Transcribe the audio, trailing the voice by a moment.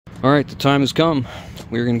Alright, the time has come.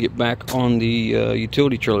 We're going to get back on the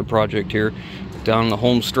utility trailer project here down the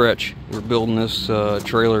home stretch. We're building this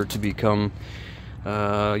trailer to become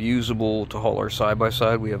usable to haul our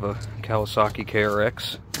side-by-side. We have a Kawasaki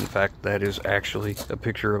KRX. In fact, that is actually a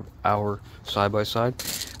picture of our side-by-side.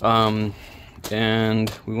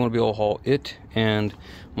 And we want to be able to haul it and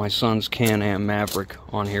my son's Can-Am Maverick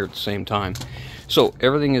on here at the same time. So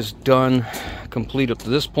everything is done, complete up to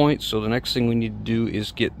this point. So the next thing we need to do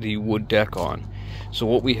is get the wood deck on. So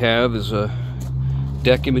what we have is a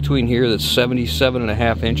deck in between here that's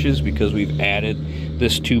 77.5 inches because we've added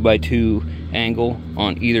this 2x2 angle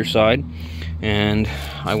on either side. And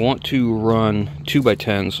I want to run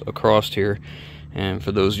 2x10s across here. And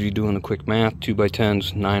for those of you doing the quick math,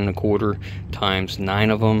 2x10s, 9 1/4 times 9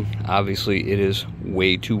 of them. Obviously it is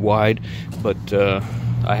way too wide, but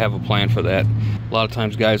I have a plan for that. A lot of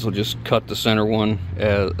times guys will just cut the center one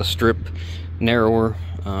a strip narrower.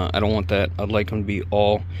 I don't want that. I'd like them to be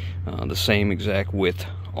all the same exact width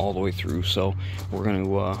all the way through. So we're going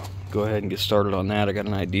to go ahead and get started on that. I got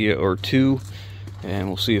an idea or two, and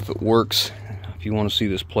we'll see if it works. If you want to see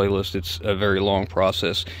this playlist, it's a very long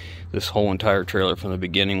process. This whole entire trailer from the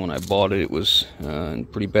beginning, when I bought it, it was in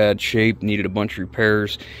pretty bad shape, needed a bunch of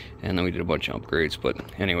repairs, and then we did a bunch of upgrades. But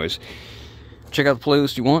anyways, check out the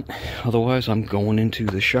playlist you want. Otherwise, I'm going into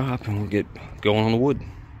the shop and we'll get going on the wood.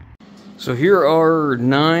 So here are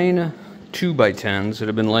 9 2x10s that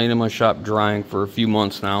have been laying in my shop drying for a few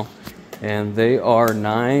months now, and they are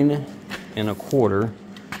 9 1/4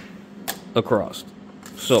 across.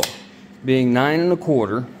 So being 9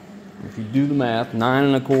 1/4, if you do the math,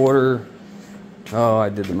 9 1/4, oh, I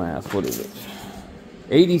did the math, what is it?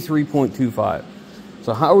 83.25.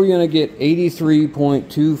 So how are we going to get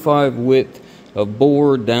 83.25 width of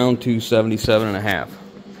board down to 77.5?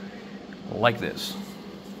 Like this.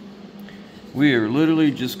 We are literally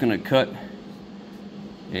just going to cut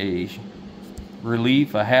a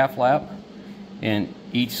relief, a half lap, in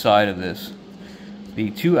each side of this. The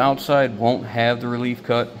two outside won't have the relief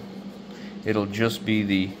cut. It'll just be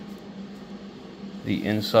the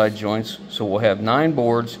inside joints. So we'll have 9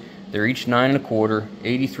 boards. They're each 9 1/4,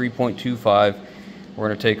 83.25. We're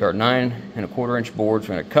going to take our 9 1/4 inch boards.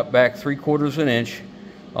 We're going to cut back 3/4 of an inch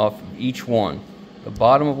off each one. The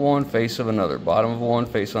bottom of one, face of another. Bottom of one,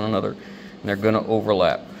 face on another. And they're going to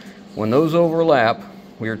overlap. When those overlap,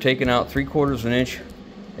 we are taking out 3/4 of an inch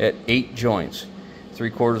at 8 joints.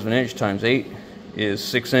 3/4 of an inch times 8 is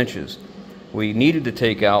 6 inches. We needed to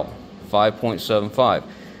take out 5.75.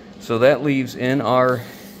 So that leaves in our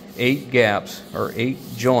 8 gaps, or 8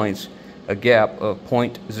 joints, a gap of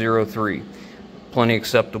 0.03. Plenty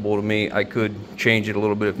acceptable to me. I could change it a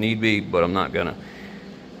little bit if need be, but I'm not gonna.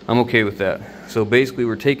 I'm okay with that. So basically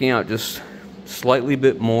we're taking out just slightly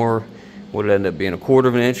bit more. Would end up being 1/4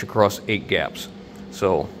 of an inch across 8 gaps.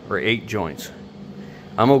 So, or 8 joints.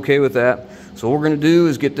 I'm okay with that. So what we're gonna do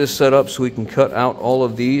is get this set up so we can cut out all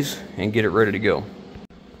of these and get it ready to go.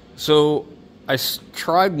 So I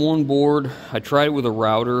tried one board. I tried it with a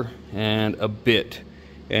router and a bit,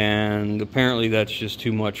 and apparently that's just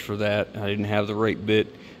too much for that. I didn't have the right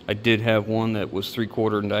bit. I did have one that was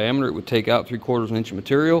 3/4 in diameter. It would take out 3/4 of an inch of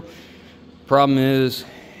material. Problem is,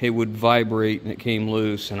 it would vibrate and it came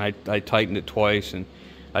loose, and I tightened it twice and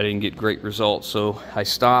I didn't get great results. So I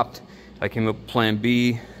stopped. I came up with plan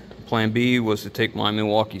B. Plan B was to take my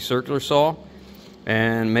Milwaukee circular saw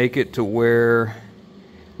and make it to where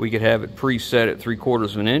we could have it preset at 3/4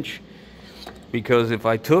 of an inch. Because if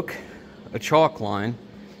I took a chalk line,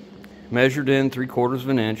 measured in 3/4 of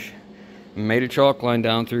an inch, made a chalk line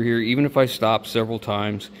down through here, even if I stopped several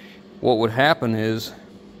times, what would happen is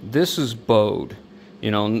this is bowed. You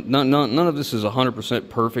know, none of this is 100%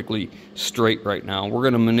 perfectly straight right now. We're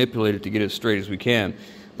going to manipulate it to get it as straight as we can.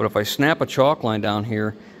 But if I snap a chalk line down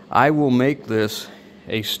here, I will make this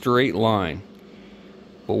a straight line.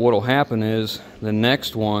 But what will happen is the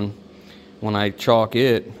next one, when I chalk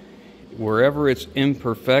it, wherever its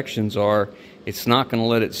imperfections are, it's not going to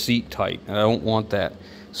let it seat tight. And I don't want that.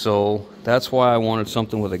 So that's why I wanted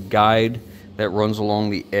something with a guide that runs along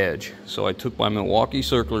the edge. So I took my Milwaukee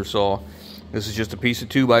circular saw. This is just a piece of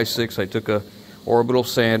 2x6. I took a orbital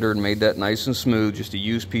sander and made that nice and smooth, just a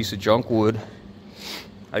used piece of junk wood.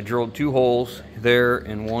 I drilled 2 holes there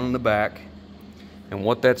and one in the back. And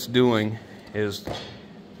what that's doing is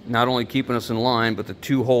not only keeping us in line, but the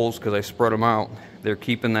 2 holes, because I spread them out, they're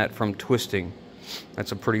keeping that from twisting.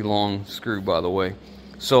 That's a pretty long screw, by the way.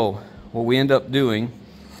 So what we end up doing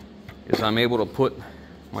is I'm able to put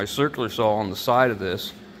my circular saw on the side of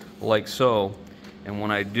this like so, and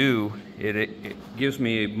when I do, it gives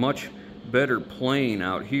me a much better plane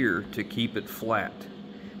out here to keep it flat.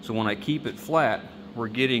 So when I keep it flat, we're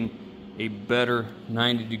getting a better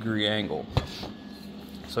 90-degree angle.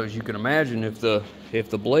 So as you can imagine, if the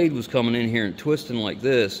blade was coming in here and twisting like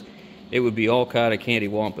this, it would be all kind of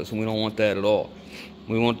candy-wampus, and we don't want that at all.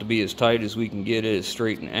 We want it to be as tight as we can get it, as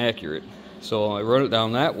straight and accurate. So I run it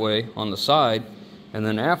down that way on the side, and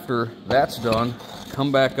then after that's done,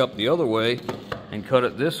 come back up the other way and cut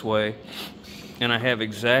it this way, and I have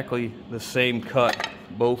exactly the same cut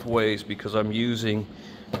both ways because I'm using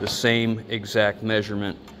the same exact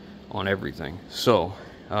measurement on everything. So,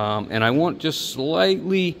 and I want just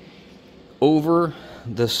slightly over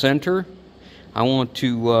the center. I want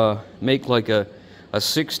to make like a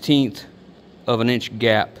 1/16 of an inch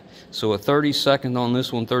gap. So a 32nd on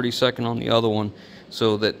this one, 32nd on the other one,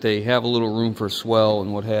 so that they have a little room for swell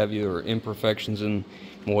and what have you, or imperfections and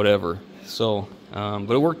whatever. So,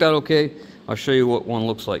 but it worked out okay. I'll show you what one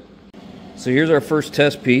looks like. So here's our first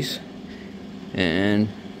test piece, and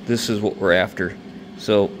this is what we're after.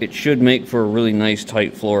 So it should make for a really nice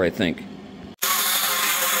tight floor, I think.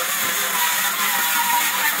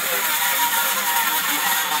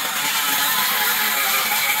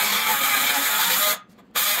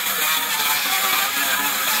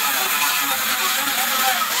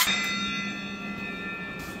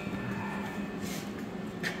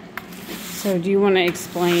 So do you want to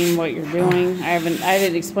explain what you're doing? I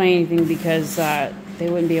didn't explain anything because they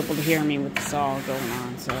wouldn't be able to hear me with the saw going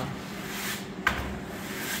on. So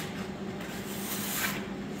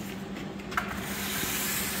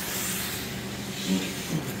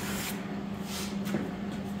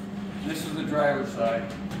this is the driver's side.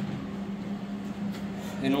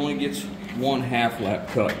 It only gets 1/2 lap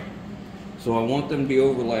cut. So I want them to be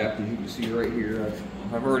overlapped, as you can see right here.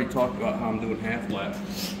 I've already talked about how I'm doing 1/2 lap.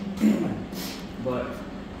 But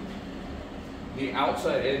the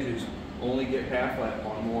outside edges only get 1/2 lap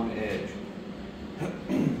on one edge.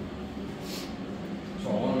 So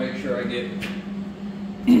I want to make sure I get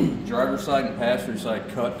driver's side and passenger side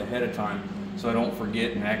cut ahead of time so I don't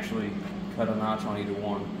forget and actually cut a notch on either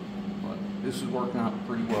one. But this is working out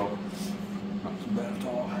pretty well. Not too bad at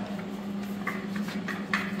all.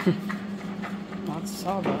 lots of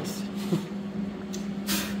sawdust.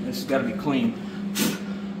 This has got to be clean.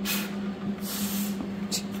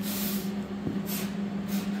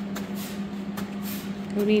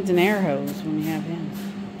 Who needs an air hose when you have him?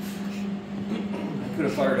 I could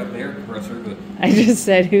have fired up the air compressor, but I just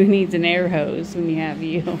said who needs an air hose when you have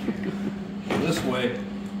you? this way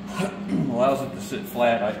allows it to sit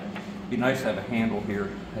flat. It'd be nice to have a handle here.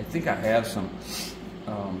 I think I have some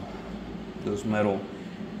those metal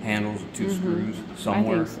handles with 2 screws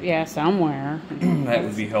somewhere. I think, yeah, somewhere. That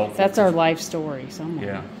would be helpful. That's our life story somewhere.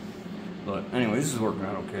 Yeah. But anyway, this is working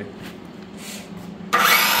out okay.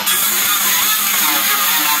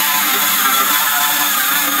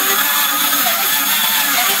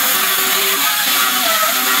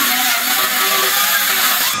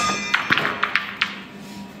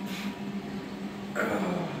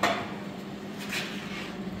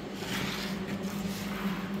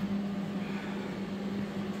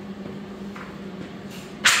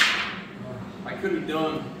 I could have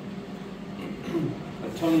done a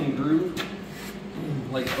tongue and groove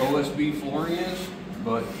like OSB flooring is,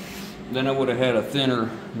 but then I would have had a thinner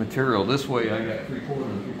material. This way I got 3/4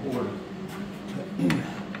 and 3/4.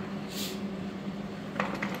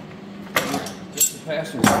 Just the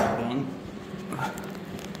passenger side done.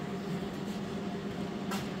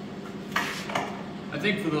 I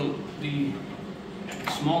think for the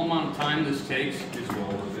small amount of time this takes is well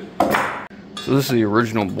worth it. So this is the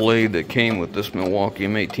original blade that came with this Milwaukee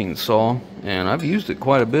M18 saw, and I've used it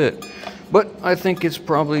quite a bit, but I think it's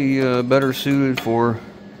probably better suited for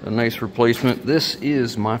a nice replacement. This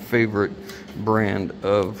is my favorite brand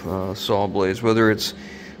of saw blades, whether it's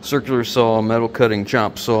circular saw, metal cutting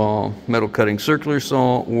chop saw, metal cutting circular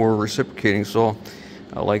saw, or reciprocating saw.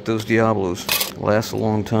 I like those Diablos. Last a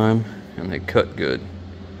long time and they cut good.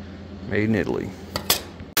 Made in Italy.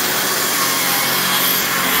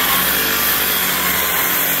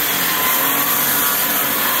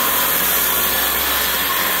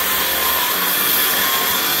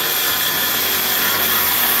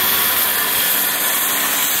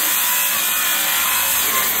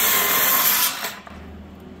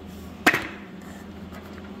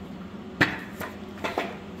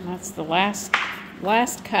 That's the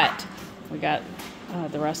last cut. We got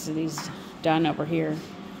the rest of these done over here.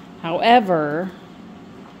 However,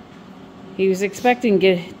 he was expecting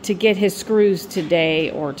to get his screws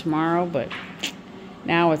today or tomorrow, but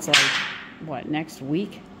now it's like, what, next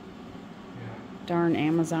week? Yeah. Darn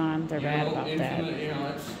Amazon, they're bad about that. You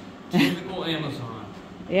know, it's typical Amazon.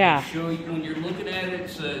 Yeah. Show you when you're looking at it, it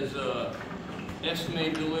says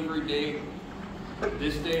estimated delivery date,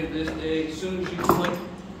 this day to this day. As soon as you click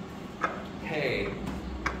pay,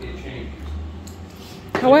 it changes.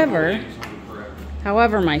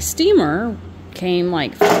 However, my steamer came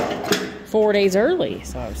like 4 days early,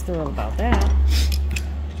 so I was thrilled about that.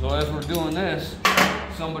 So as we're doing this,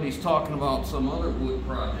 somebody's talking about some other wood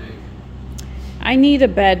project. I need a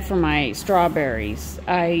bed for my strawberries.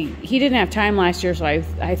 He didn't have time last year, so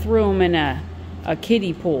I threw them in a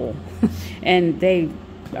kiddie pool, and they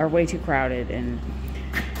are way too crowded, and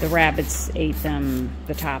the rabbits ate them,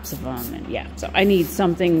 the tops of them, and yeah. So I need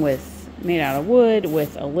something made out of wood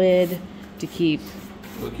with a lid to keep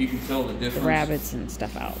Look, you can tell the difference. The rabbits and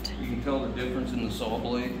stuff out. You can tell the difference in the saw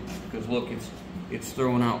blade because look, it's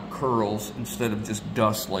throwing out curls instead of just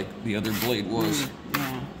dust like the other blade was.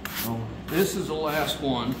 Yeah. So this is the last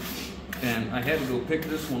one, and I had to go pick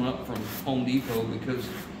this one up from Home Depot because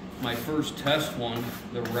my first test one,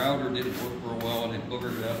 the router didn't work real well and it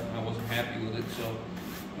boogered up. I wasn't happy with it, so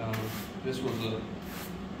this was a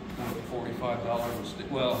 $45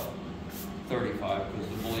 mistake. Well, $35 because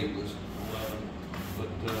the blade was $11. But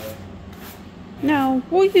no,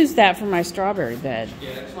 we'll use that for my strawberry bed.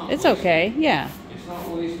 yeah, it's okay. Yeah. It's not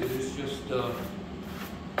wasted. It's just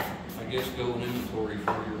I guess go in inventory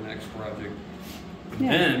for your next project.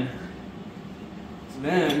 Yeah.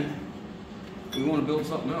 Then we want to build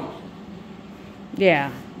something else.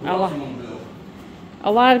 Yeah. What else you want to build?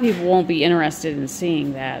 A lot of people won't be interested in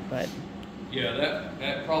seeing that, but yeah,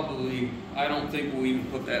 that probably, I don't think we'll even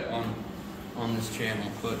put that on this channel,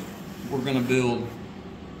 but we're gonna build.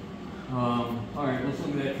 All right, let's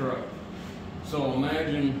look at that truck. So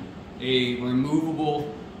imagine a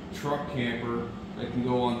removable truck camper that can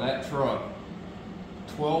go on that truck,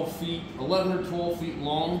 12 feet, 11 or 12 feet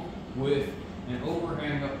long, with an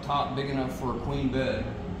overhang up top big enough for a queen bed,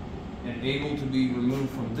 and able to be removed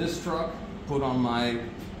from this truck, put on my,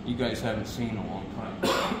 you guys haven't seen in a long time.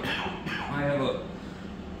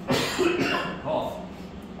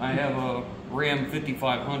 I have a Ram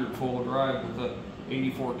 5500 four-wheel drive with a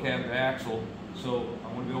 84 cab axle, so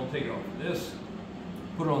I want to be able to take it off of this,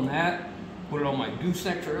 put it on that, put it on my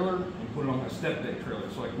gooseneck trailer, and put it on my step deck trailer,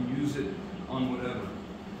 so I can use it on whatever.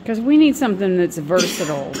 Because we need something that's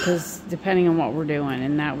versatile, because depending on what we're doing,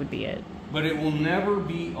 and that would be it. But it will never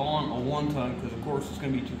be on a 1-ton, because of course it's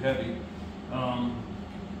going to be too heavy.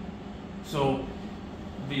 So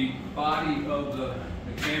the body of the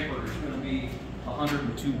camper is going to be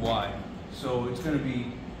 102 wide. So it's going to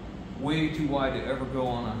be way too wide to ever go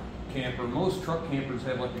on a camper. Most truck campers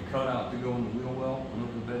have like a cutout to go in the wheel well on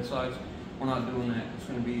the bed sides. We're not doing that.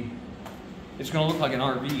 It's going to look like an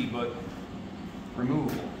RV, but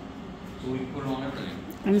removable. So we can put it on everything.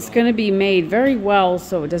 And it's going to be made very well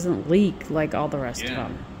so it doesn't leak like all the rest of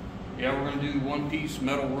them. Yeah, we're going to do one-piece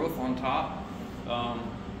metal roof on top.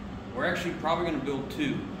 We're actually probably going to build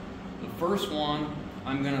two. The first one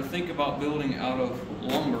I'm going to think about building out of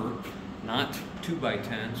lumber, not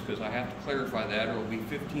 2x10s, because I have to clarify that, or it'll be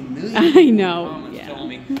 15 million I know. comments telling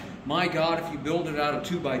me, my God, if you build it out of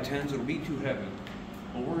 2x10s, it'll be too heavy.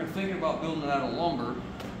 Well, we're thinking about building it out of lumber,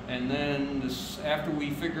 and then after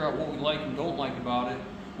we figure out what we like and don't like about it,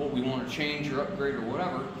 what we want to change or upgrade or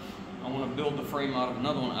whatever, I want to build the frame out of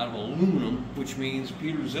another one out of aluminum, which means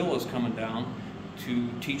Peter Zilla's coming down to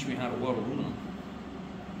teach me how to weld aluminum.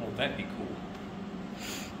 Won't that be cool?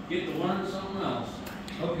 Get to learn something else.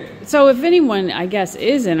 Okay. So if anyone, I guess,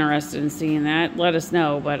 is interested in seeing that, let us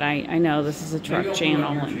know. But I know this is a truck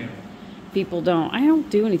channel, and people don't. I don't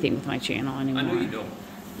do anything with my channel anymore. I know you don't,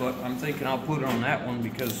 but I'm thinking I'll put it on that one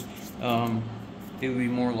because it would be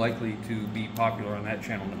more likely to be popular on that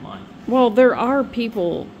channel than mine. Well, there are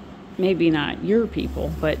people, maybe not your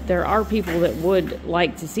people, but there are people that would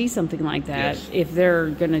like to see something like that if they're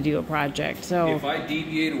going to do a project. So if I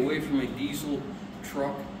deviate away from a diesel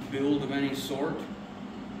truck build of any sort,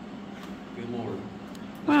 good Lord.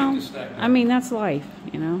 Well, I mean, that's life,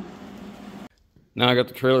 you know. Now I got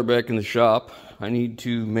the trailer back in the shop. I need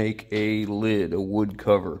to make a lid, a wood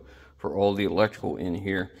cover for all the electrical in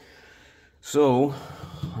here. So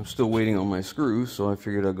I'm still waiting on my screws, so I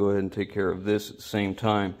figured I'd go ahead and take care of this at the same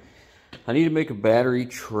time. I need to make a battery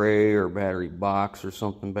tray or battery box or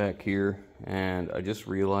something back here, and I just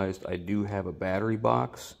realized I do have a battery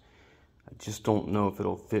box. I just don't know if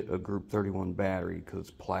it'll fit a Group 31 battery because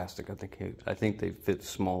it's plastic. I think they fit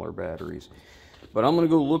smaller batteries. But I'm going to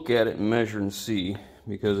go look at it and measure and see,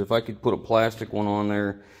 because if I could put a plastic one on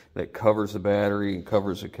there that covers the battery and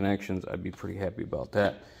covers the connections, I'd be pretty happy about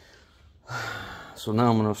that. So now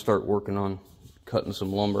I'm going to start working on cutting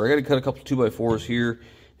some lumber. I got to cut a couple 2x4s here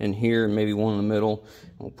in here and maybe one in the middle.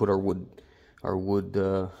 We'll put our wood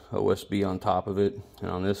OSB on top of it, and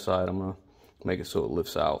on this side I'm gonna make it so it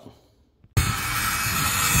lifts out.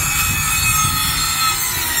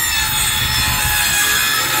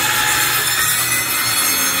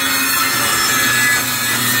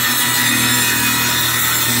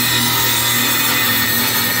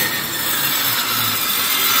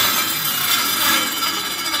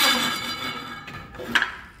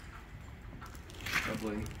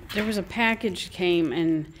 There was a package came,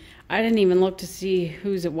 and I didn't even look to see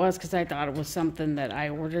whose it was because I thought it was something that I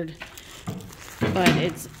ordered. But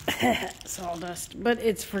it's sawdust. But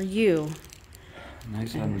it's for you.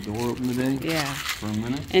 Nice having the door open today. Yeah. For a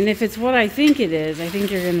minute. And if it's what I think it is, I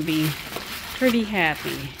think you're going to be pretty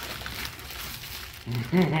happy.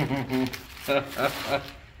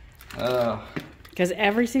 Because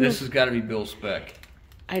every single... This has got to be Bill Speck.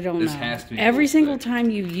 I don't know. This has to be every Bill single Speck. time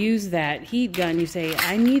you use that heat gun, you say,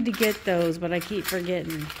 I need to get those, but I keep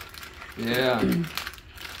forgetting. Yeah.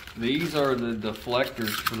 These are the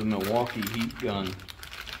deflectors for the Milwaukee heat gun.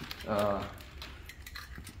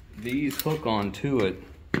 These hook onto it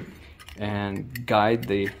and guide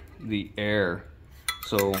the air.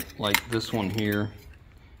 So like this one here,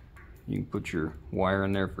 you can put your wire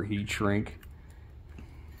in there for heat shrink.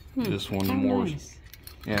 This one more. Nice.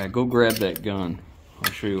 Yeah, go grab that gun.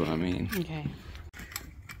 I'll show you what I mean. Okay.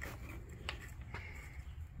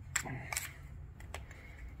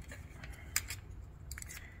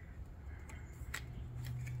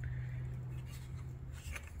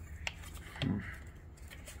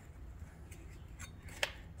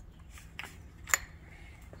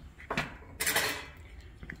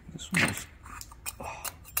 This one's... Oh,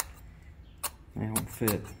 they don't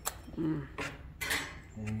fit. Dang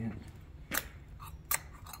it.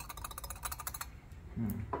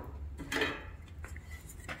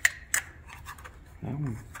 That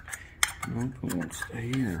one, no, it won't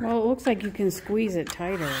stay here. Well, it looks like you can squeeze it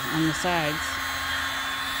tighter on the sides.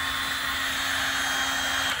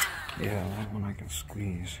 Yeah, that one I can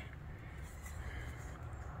squeeze.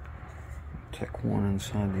 Take one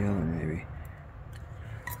inside the other, maybe.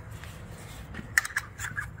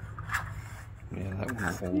 Yeah, that one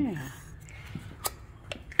will hold. Yeah.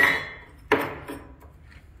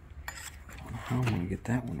 How am I going to get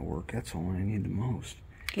that one to work? That's the one I need the most.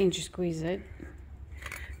 Can't you squeeze it?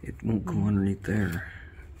 It won't go underneath there.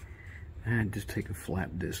 I'd just take a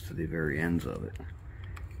flat disc to the very ends of it.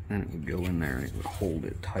 Then it would go in there and it would hold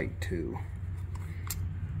it tight too.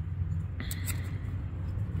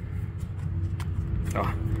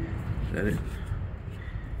 Ah, is that it?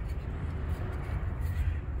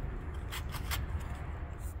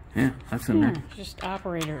 Yeah, that's in there. Just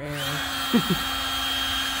operator error.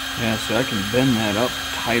 Yeah, so I can bend that up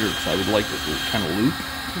tighter because I would like it to kind of loop.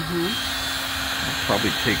 I'll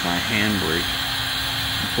probably take my handbrake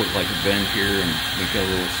and put like a bend here and make it a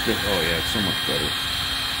little stiff. Oh yeah, it's so much better.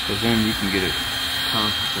 Because then you can get it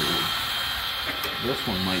concentrated. This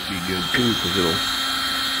one might be good too because it'll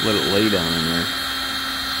let it lay down in there.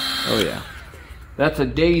 Oh yeah. That's a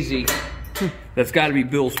daisy. That's got to be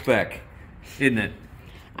Bill Speck, isn't it?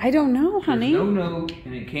 I don't know, honey. There's no note,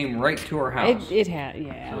 and it came right to our house. It had,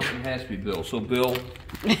 yeah. So it has to be Bill. So Bill,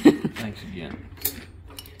 thanks again.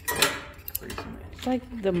 Crazy man. It's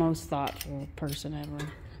like the most thoughtful person ever.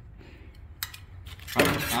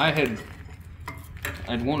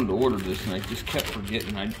 I'd wanted to order this, and I just kept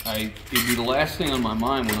forgetting. It'd be the last thing on my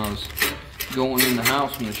mind when I was going in the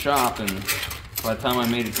house from the shop, and by the time I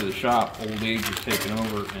made it to the shop, old age was taking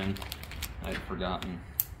over, and I'd forgotten.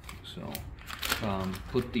 So.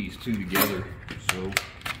 Put these two together so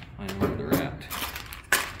I know where they're at.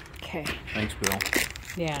 Okay. Thanks, Bill.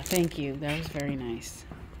 Yeah, thank you. That was very nice.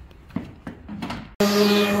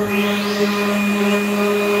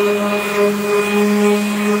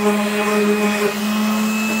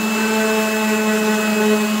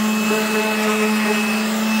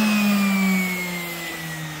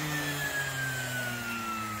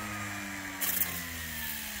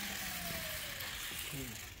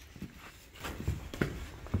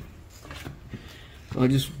 I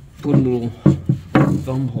just put a little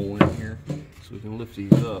thumb hole in here so we can lift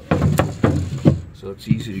these up so it's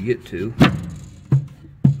easy to get to.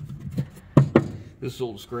 This is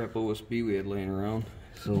old scrap OSB we had laying around,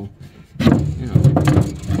 so you know,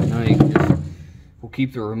 now you can just, we'll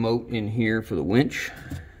keep the remote in here for the winch,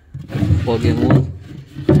 plug in one,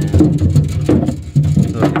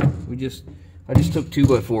 and I just took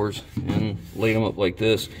 2x4s and laid them up like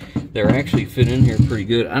this. They're actually fit in here pretty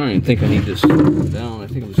good. I don't even think I need this down. I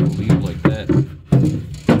think I'm just gonna leave it like that.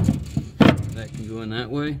 That can go in that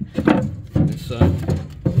way. This side,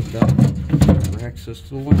 right access to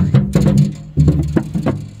the wiring.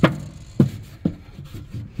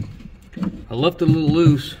 I left it a little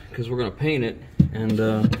loose because we're going to paint it, and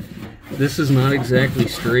this is not exactly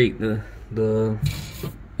straight. The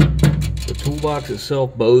toolbox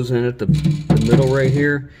itself bows in at the middle right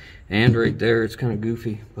here and right there. It's kind of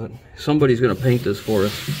goofy, but somebody's going to paint this for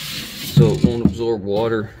us so it won't absorb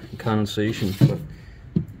water and condensation. But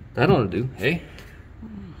that ought to do. Hey,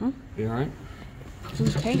 you all right?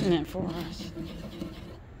 Who's painting it for us?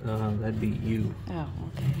 That'd be you. Oh,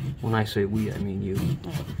 okay. When I say we, I mean you.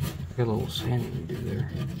 Oh. Got a little sanding to do there.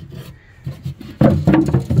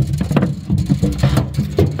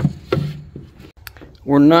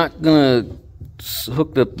 We're not gonna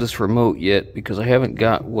hook up this remote yet because I haven't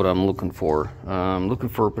got what I'm looking for. I'm looking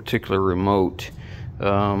for a particular remote.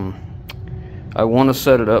 I want to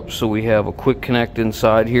set it up so we have a quick connect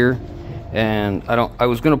inside here, and I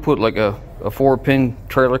was gonna put like a 4-pin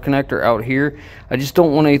trailer connector out here. I just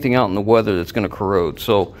don't want anything out in the weather that's going to corrode.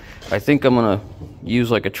 So I think I'm going to use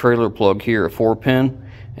like a trailer plug here, a 4-pin,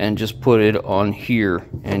 and just put it on here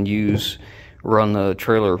and run the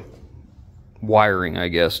trailer wiring, I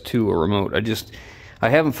guess, to a remote. I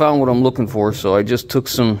haven't found what I'm looking for, so I just took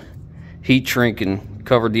some heat shrink and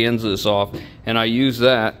covered the ends of this off, and I used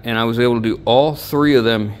that, and I was able to do all 3 of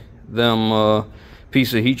them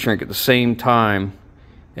pieces of heat shrink at the same time.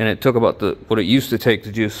 And it took about what it used to take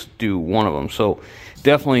to just do one of them. So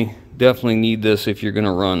definitely need this if you're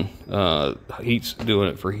gonna run doing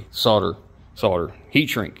it for solder, heat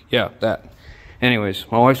shrink. Yeah, that. Anyways,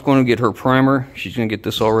 my wife's going to get her primer. She's gonna get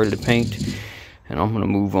this all ready to paint, and I'm gonna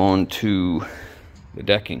move on to the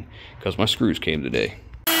decking because my screws came today.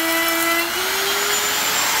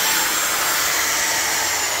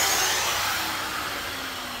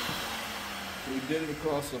 We did it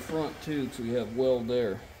across the front too, so we have weld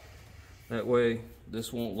there. That way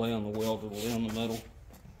this won't lay on the weld, it'll lay on the metal.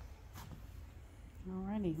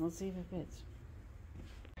 Alrighty, let's see if it fits.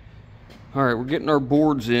 Alright, we're getting our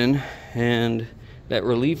boards in, and that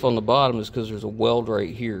relief on the bottom is because there's a weld right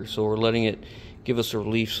here. So we're letting it give us a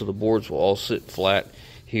relief so the boards will all sit flat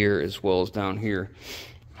here as well as down here.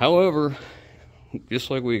 However, just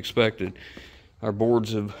like we expected, our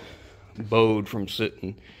boards have bowed from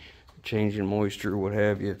sitting, changing moisture, what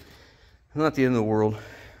have you. Not the end of the world.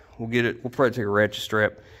 We'll get it. We'll probably take a ratchet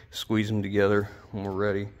strap, squeeze them together when we're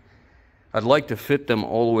ready. I'd like to fit them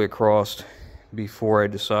all the way across before I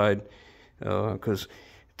decide, to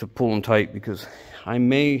pull them tight, because I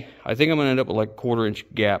think I'm gonna end up with like a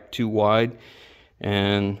 1/4-inch gap too wide,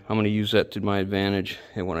 and I'm gonna use that to my advantage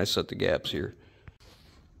and when I set the gaps here.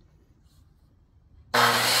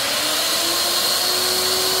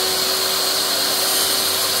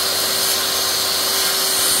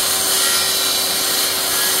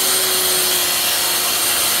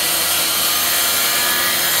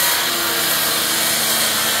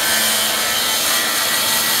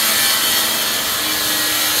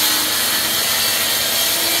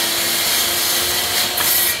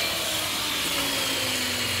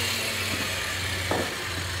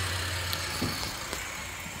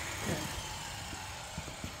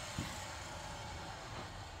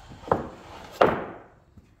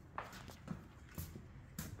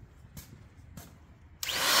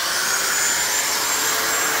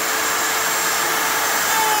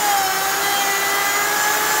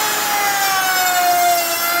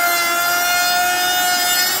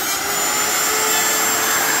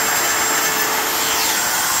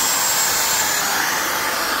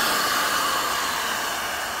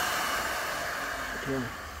 Alright.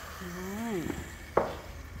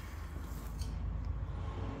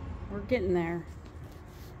 We're getting there.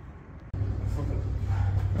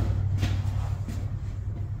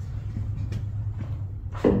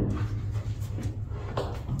 Hang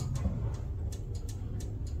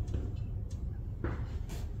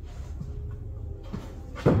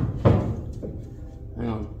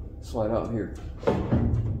on, slide out here.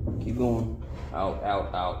 Keep going. Out,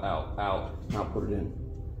 out, out, out, out. Now put it in.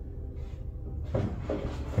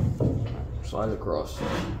 Slide it across.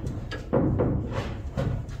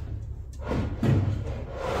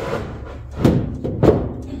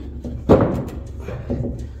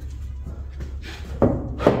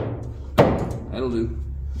 That'll do.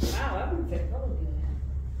 Wow, that would fit really good.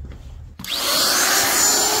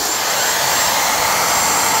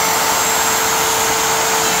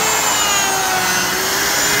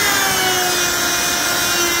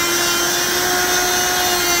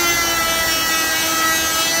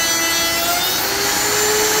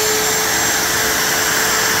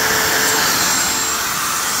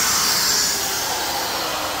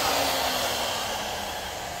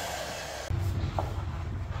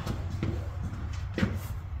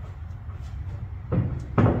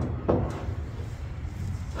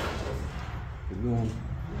 going.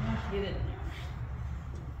 Get it.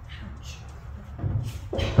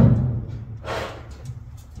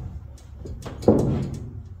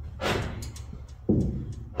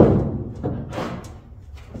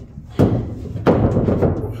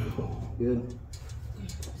 Good.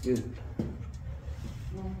 Good.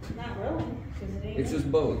 Well, not really, because it ain't. It's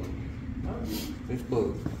just bowed. It's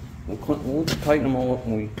bowed. We'll tighten them all up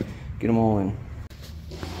when we get them all in.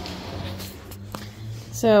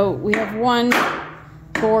 So we have one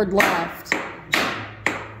board left,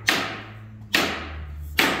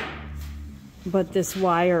 but this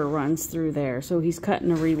wire runs through there, so he's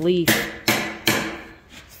cutting a relief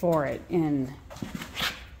for it in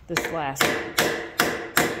this last one.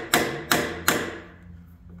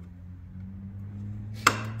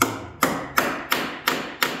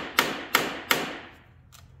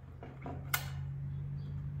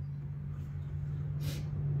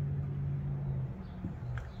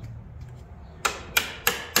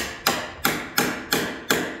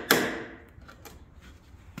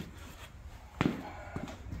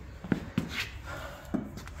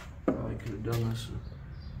 Done this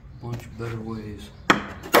a bunch of better ways.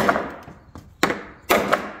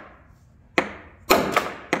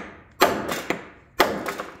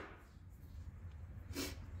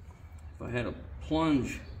 If I had a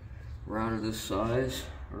plunge router this size,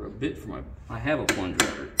 or a bit for my, I have a plunge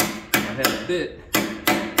router. If I had a bit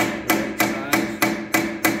that size,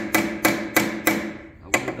 I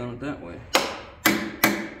would have done it that way.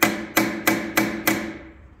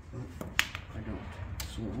 But I don't.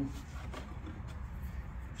 So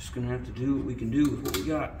just gonna have to do what we can do with what we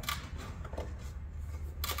got.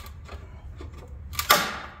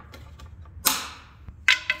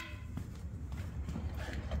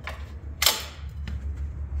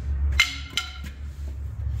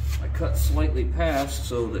 I cut slightly past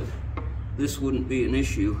so that this wouldn't be an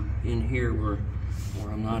issue in here where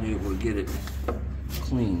I'm not able to get it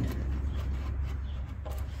cleaned.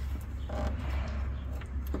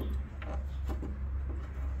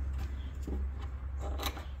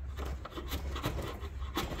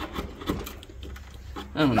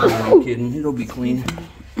 I'm not kidding, it'll be clean.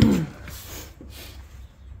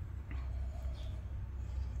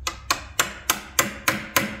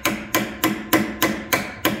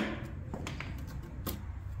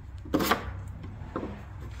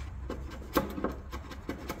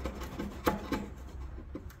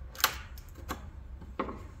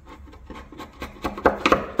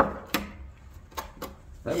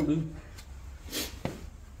 That'll do.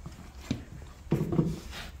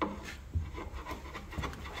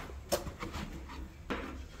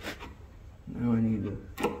 Now I need the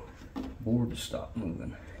board to stop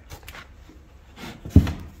moving.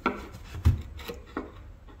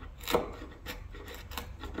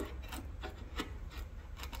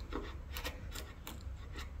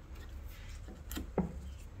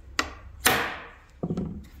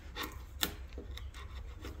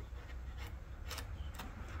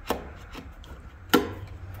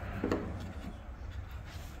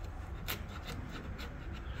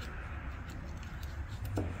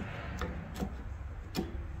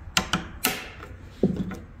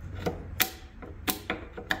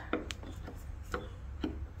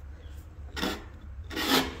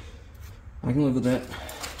 I can live with that.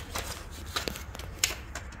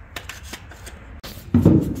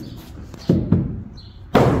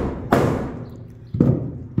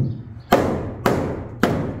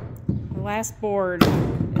 The last board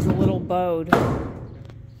is a little bowed.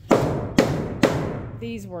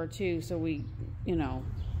 These were too, so we, you know,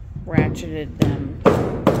 ratcheted them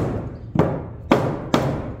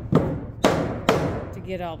to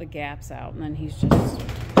get all the gaps out, and then he's just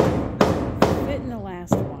fitting the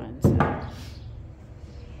last one. So.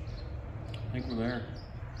 I think we're there.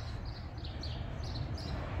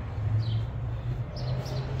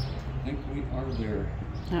 I think we are there.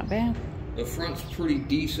 Not bad. The front's pretty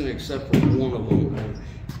decent except for one of them. And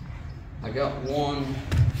I got one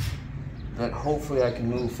that hopefully I can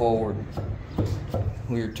move forward.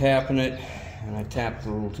 We were tapping it and I tapped it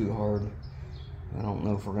a little too hard. I don't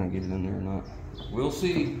know if we're gonna get it in there or not. We'll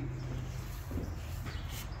see.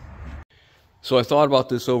 So I thought about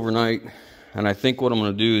this overnight, and I think what I'm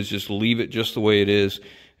going to do is just leave it just the way it is,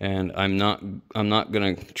 and I'm not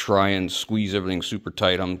going to try and squeeze everything super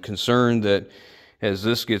tight. I'm concerned that as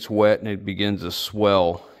this gets wet and it begins to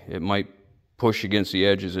swell, it might push against the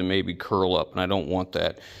edges and maybe curl up, and I don't want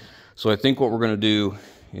that. So I think what we're going to do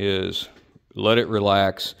is let it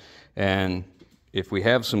relax, and if we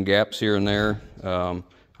have some gaps here and there,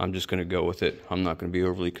 I'm just going to go with it. I'm not going to be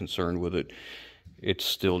overly concerned with it. It's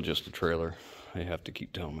still just a trailer. I have to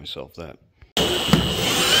keep telling myself that.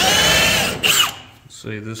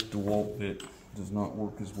 say this DeWalt bit does not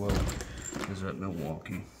work as well as that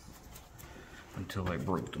Milwaukee until I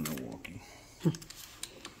broke the Milwaukee.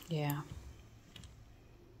 Yeah.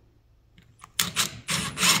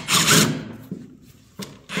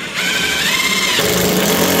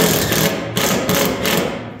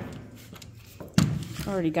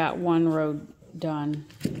 Already got one row done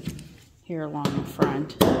here along the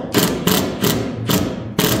front.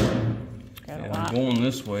 Yeah, I'm going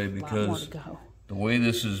this way because the way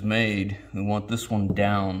this is made, we want this one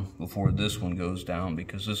down before this one goes down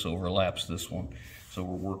because this overlaps this one. So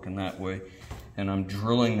we're working that way. And I'm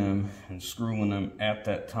drilling them and screwing them at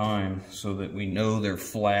that time so that we know they're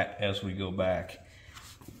flat as we go back.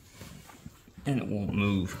 And it won't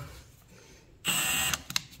move.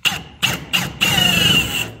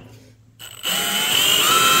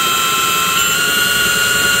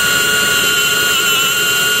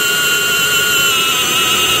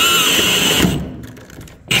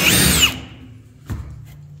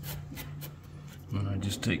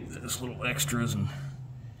 Take this little extras and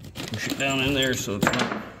push it down in there so it's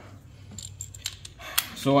not.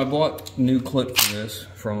 So I bought new clip for this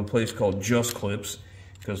from a place called Just Clips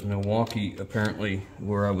because Milwaukee, apparently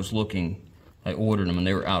where I was looking, I ordered them and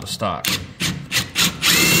they were out of stock.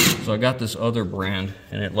 So I got this other brand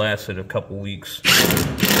and it lasted a couple weeks.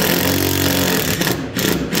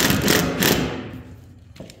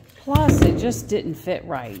 Plus, it just didn't fit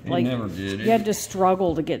right. It never did. You had to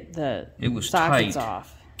struggle to get the sockets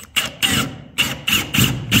off.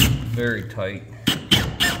 Very tight.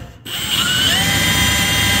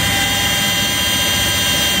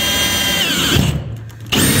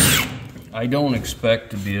 I don't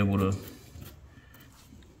expect to be able to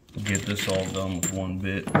get this all done with one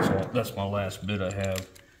bit. That's my last bit I have.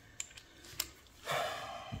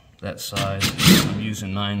 That size. I'm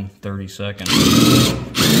using 9/32.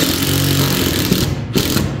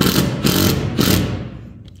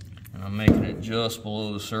 And I'm making it just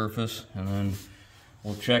below the surface, and then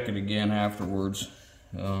we'll check it again afterwards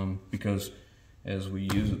because as we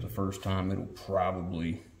use it the first time, it'll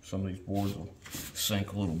probably, some of these boards will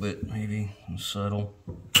sink a little bit maybe and settle.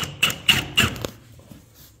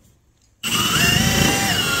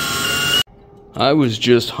 I was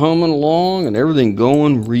just humming along and everything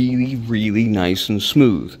going really nice and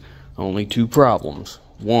smooth. Only two problems.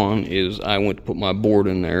 One is I went to put my board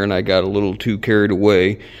in there and I got a little too carried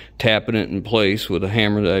away tapping it in place with a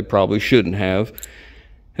hammer that I probably shouldn't have.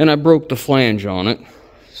 And I broke the flange on it.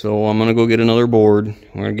 So I'm going to go get another board.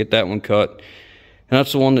 We're going to get that one cut. And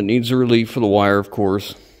that's the one that needs a relief for the wire, of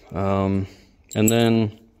course. And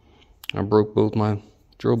then I broke both my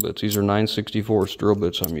drill bits. These are 9/64 drill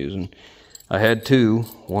bits I'm using. I had two,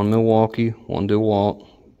 one Milwaukee, one DeWalt,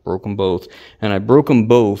 broke them both. And I broke them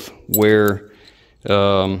both where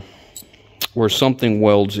something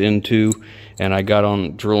welds into, and I got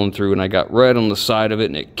on drilling through and I got right on the side of it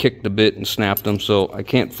and it kicked the bit and snapped them. So I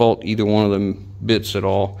can't fault either one of them bits at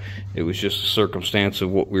all. It was just a circumstance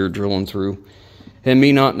of what we were drilling through. And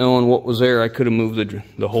me not knowing what was there, I could have moved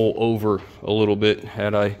the hole over a little bit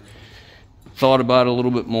had I thought about it a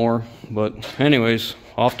little bit more. But anyways,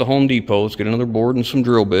 off to Home Depot. Let's get another board and some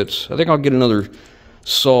drill bits. I think I'll get another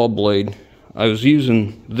saw blade. I was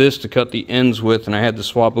using this to cut the ends with, and I had to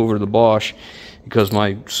swap over to the Bosch because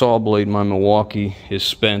my saw blade, my Milwaukee, is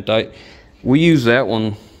spent. We used that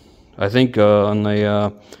one, I think, on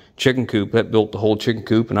the chicken coop. That built the whole chicken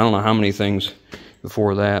coop, and I don't know how many things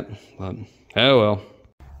before that. But oh well.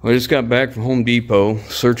 I just got back from Home Depot,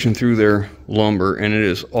 searching through their lumber, and it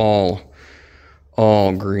is all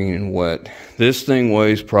green and wet. This thing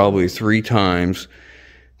weighs probably 3 times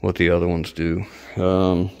what the other ones do.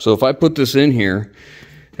 So if I put this in here,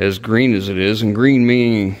 as green as it is, and green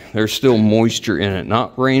meaning there's still moisture in it,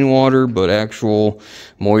 not rainwater, but actual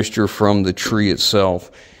moisture from the tree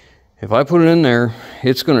itself. If I put it in there,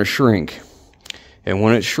 it's going to shrink. And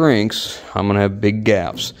when it shrinks, I'm going to have big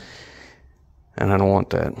gaps. And I don't want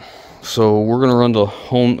that. So we're going to run to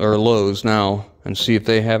Home or Lowe's now and see if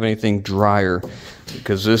they have anything drier,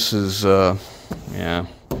 because this is, yeah,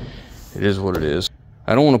 it is what it is.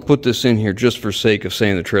 I don't want to put this in here just for sake of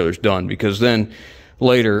saying the trailer's done, because then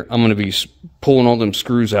later I'm going to be pulling all them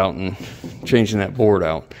screws out and changing that board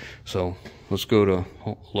out. So let's go to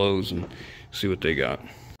Lowe's and see what they got.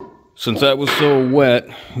 Since that was so wet,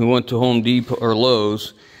 we went to Home Depot or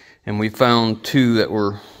Lowe's, and we found 2 that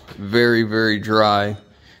were very dry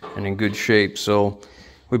and in good shape. So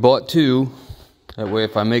we bought 2. That way,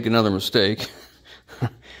 if I make another mistake,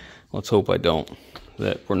 let's hope I don't,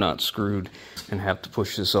 that we're not screwed and have to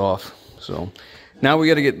push this off. So now we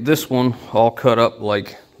got to get this one all cut up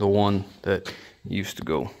like the one that used to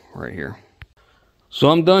go right here. So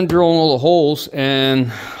I'm done drilling all the holes,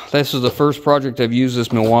 and this is the first project I've used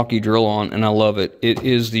this Milwaukee drill on, and I love it. It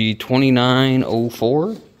is the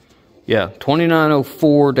 2904. Yeah,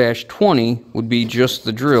 2904-20 would be just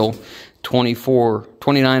the drill.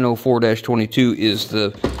 2904-22 is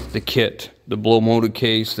the kit, the blow molded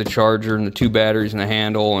case, the charger, and the 2 batteries and the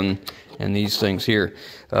handle, and these things here.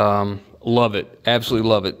 Love it, absolutely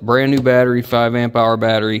love it. Brand new battery, 5 amp hour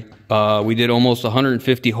battery. We did almost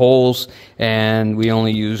 150 holes, and we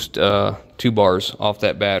only used 2 bars off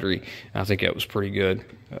that battery. I think that was pretty good.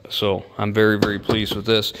 So I'm very, very pleased with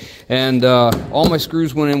this. And all my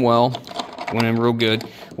screws went in well, went in real good.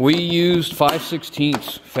 We used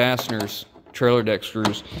 5/16 fasteners, trailer deck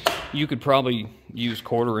screws. You could probably use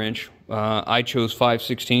 1/4 inch. I chose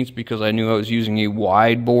 5/16 because I knew I was using a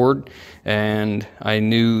wide board, and I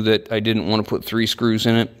knew that I didn't want to put 3 screws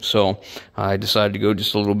in it, so I decided to go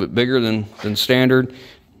just a little bit bigger than standard.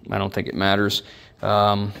 I don't think it matters.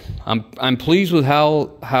 I'm pleased with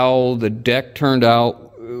how the deck turned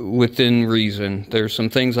out within reason. There's some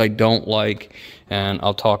things I don't like, and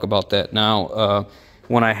I'll talk about that now.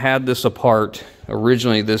 When I had this apart,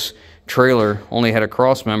 originally this trailer only had a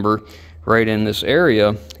cross member right in this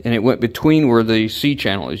area, and it went between where the C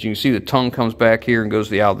channel is. You can see the tongue comes back here and goes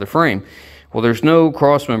to the out of the frame. Well, there's no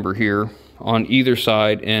cross member here on either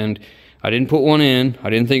side, and I didn't put one in.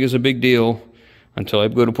 I didn't think it was a big deal until I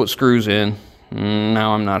go to put screws in.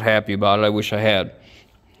 Now I'm not happy about it. I wish I had.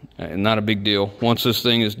 Not a big deal. Once this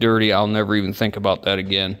thing is dirty, I'll never even think about that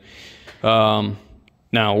again.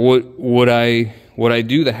 Now, would I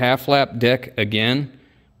do the half lap deck again?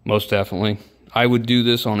 Most definitely. I would do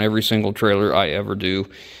this on every single trailer I ever do,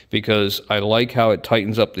 because I like how it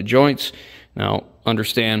tightens up the joints. Now,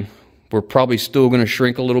 understand, we're probably still going to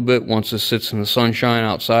shrink a little bit once this sits in the sunshine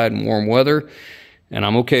outside in warm weather, and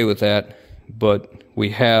I'm okay with that, but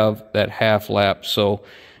we have that half lap. So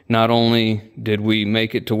not only did we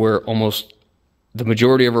make it to where almost the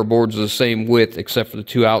majority of our boards are the same width, except for the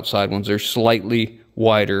 2 outside ones, they're slightly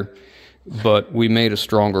wider, but we made a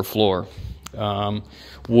stronger floor.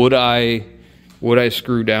 Would I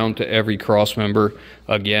screw down to every cross member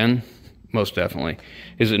again? Most definitely.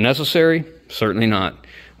 Is it necessary? Certainly not.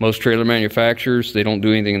 Most trailer manufacturers, they don't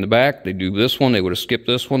do anything in the back. They do this one. They would have skipped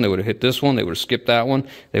this one. They would have hit this one. They would have skipped that one.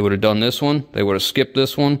 They would have done this one. They would have skipped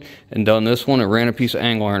this one and done this one and ran a piece of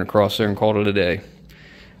angle iron across there and called it a day.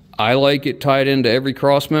 I like it tied into every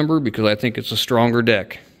cross member because I think it's a stronger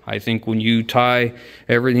deck. I think when you tie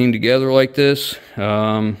everything together like this,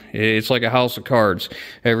 it's like a house of cards.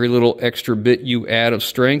 Every little extra bit you add of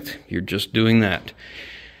strength, you're just doing that.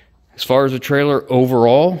 As far as the trailer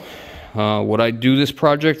overall, would I do this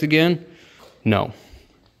project again? No.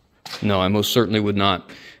 No, I most certainly would not.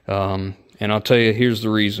 And I'll tell you, here's the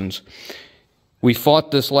reasons. We fought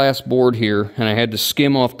this last board here, and I had to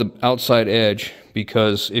skim off the outside edge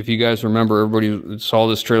because if you guys remember, everybody saw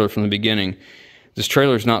this trailer from the beginning. This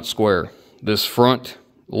trailer is not square. This front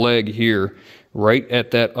leg here, right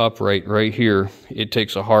at that upright right here, it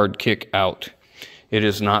takes a hard kick out. It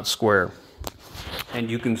is not square.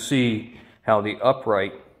 And you can see how the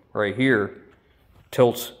upright right here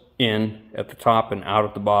tilts in at the top and out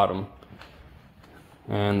at the bottom.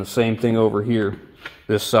 And the same thing over here.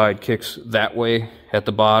 This side kicks that way at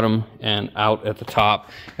the bottom and out at the top.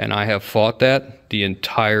 And I have fought that the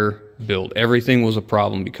entire build. Everything was a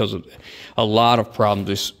problem because of a lot of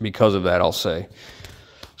problems because of that, I'll say.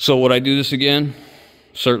 So would I do this again?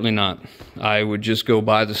 Certainly not. I would just go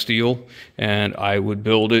buy the steel and I would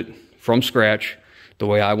build it from scratch the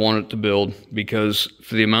way I want it to build, because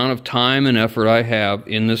for the amount of time and effort I have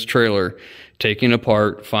in this trailer, taking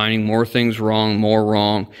apart, finding more things wrong, more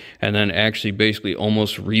wrong, and then actually basically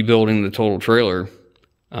almost rebuilding the total trailer,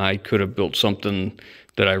 I could have built something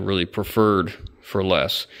that I really preferred for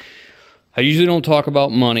less. I usually don't talk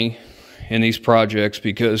about money in these projects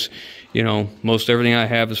because, you know, most everything I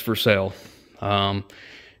have is for sale.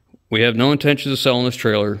 We have no intention of selling this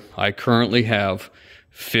trailer. I currently have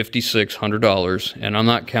 $5,600, and I'm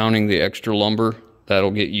not counting the extra lumber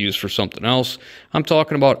that'll get used for something else. I'm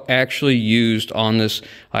talking about actually used on this.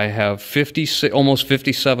 I have almost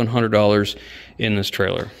 $5,700 in this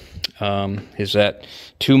trailer. Is that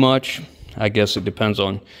too much? I guess it depends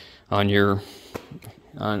on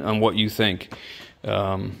what you think.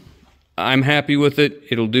 I'm happy with it.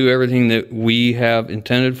 It'll do everything that we have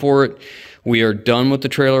intended for it. We are done with the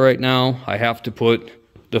trailer right now. I have to put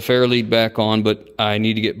the fair lead back on, but I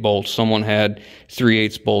need to get bolts. Someone had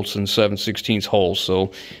 3/8 bolts and 7/16 holes,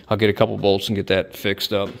 so I'll get a couple bolts and get that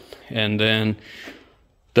fixed up. And then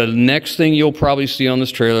the next thing you'll probably see on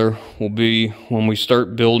this trailer will be when we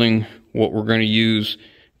start building what we're going to use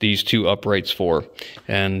these two uprights for.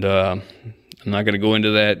 And I'm not going to go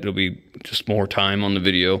into that. It'll be just more time on the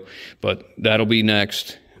video, but that'll be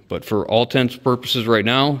next. But for all intents and purposes right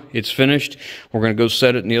now, it's finished. We're going to go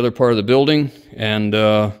set it in the other part of the building, and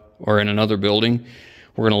or in another building.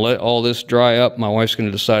 We're going to let all this dry up. My wife's going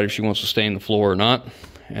to decide if she wants to stain the floor or not.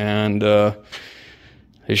 And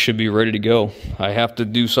it should be ready to go. I have to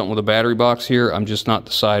do something with a battery box here. I'm just not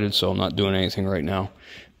decided, so I'm not doing anything right now.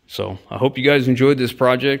 So I hope you guys enjoyed this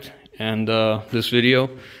project and this video.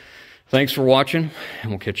 Thanks for watching,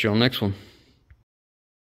 and we'll catch you on the next one.